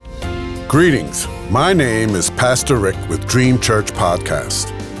Greetings. My name is Pastor Rick with Dream Church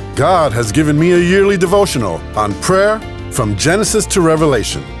Podcast. God has given me a yearly devotional on prayer from Genesis to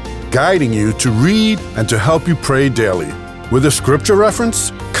Revelation, guiding you to read and to help you pray daily, with a scripture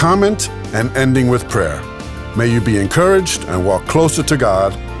reference, comment, and ending with prayer. May you be encouraged and walk closer to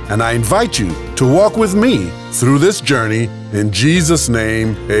God, and I invite you to walk with me through this journey. In Jesus'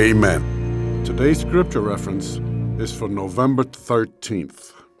 name, amen. Today's scripture reference is for November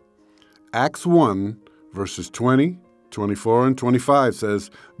 13th. Acts 1, verses 20, 24, and 25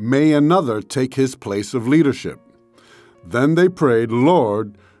 says, "May another take his place of leadership." Then they prayed,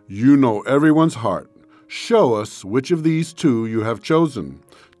 "Lord, you know everyone's heart. Show us which of these two you have chosen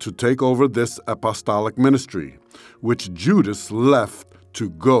to take over this apostolic ministry, which Judas left to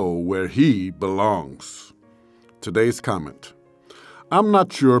go where he belongs." Today's comment. I'm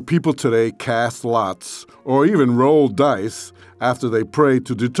not sure people today cast lots or even roll dice after they pray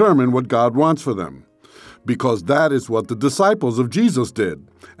to determine what God wants for them, because that is what the disciples of Jesus did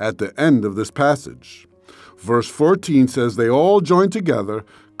at the end of this passage. Verse 14 says they all joined together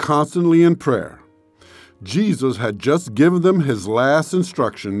constantly in prayer. Jesus had just given them his last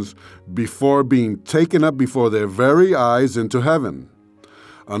instructions before being taken up before their very eyes into heaven.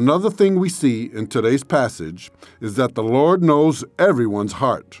 Another thing we see in today's passage is that the Lord knows everyone's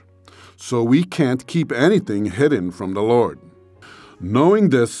heart, so we can't keep anything hidden from the Lord. Knowing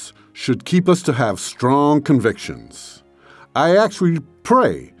this should keep us to have strong convictions. I actually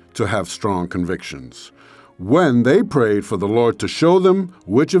pray to have strong convictions. When they prayed for the Lord to show them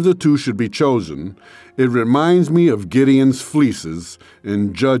which of the two should be chosen, it reminds me of Gideon's fleeces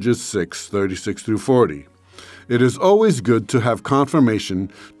in Judges 6, 36 through 40. It is always good to have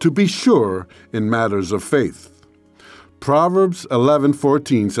confirmation to be sure in matters of faith. Proverbs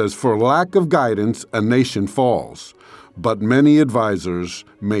 11:14 says, "For lack of guidance a nation falls, but many advisors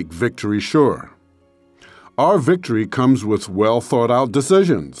make victory sure." Our victory comes with well-thought-out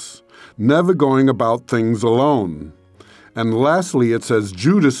decisions, never going about things alone. And lastly, it says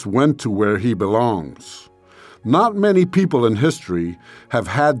Judas went to where he belongs. Not many people in history have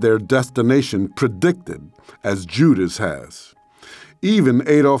had their destination predicted as Judas has. Even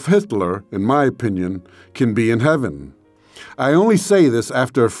Adolf Hitler, in my opinion, can be in heaven. I only say this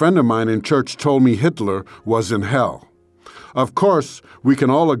after a friend of mine in church told me Hitler was in hell. Of course, we can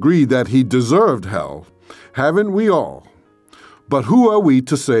all agree that he deserved hell, haven't we all? But who are we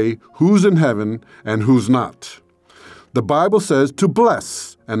to say who's in heaven and who's not? The Bible says to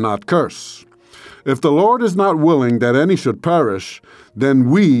bless and not curse. If the Lord is not willing that any should perish, then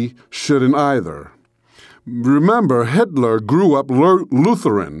we shouldn't either. Remember, Hitler grew up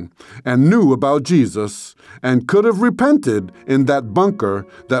Lutheran and knew about Jesus and could have repented in that bunker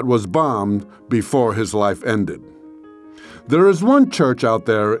that was bombed before his life ended. There is one church out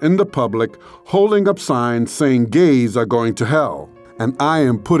there in the public holding up signs saying gays are going to hell, and I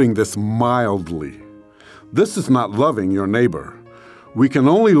am putting this mildly. This is not loving your neighbor. We can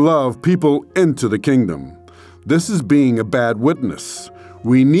only love people into the kingdom. This is being a bad witness.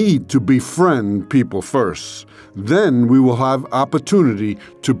 We need to befriend people first. Then we will have opportunity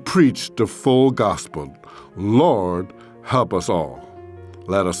to preach the full gospel. Lord, help us all.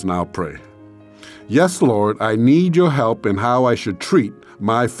 Let us now pray. Yes, Lord, I need your help in how I should treat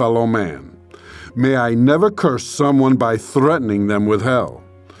my fellow man. May I never curse someone by threatening them with hell.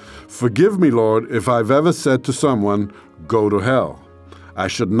 Forgive me, Lord, if I've ever said to someone, "Go to hell." I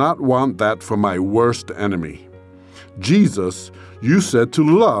should not want that for my worst enemy. Jesus, you said to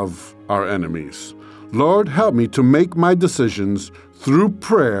love our enemies. Lord, help me to make my decisions through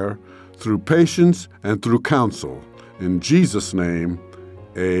prayer, through patience, and through counsel. In Jesus' name,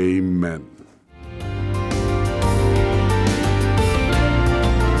 amen.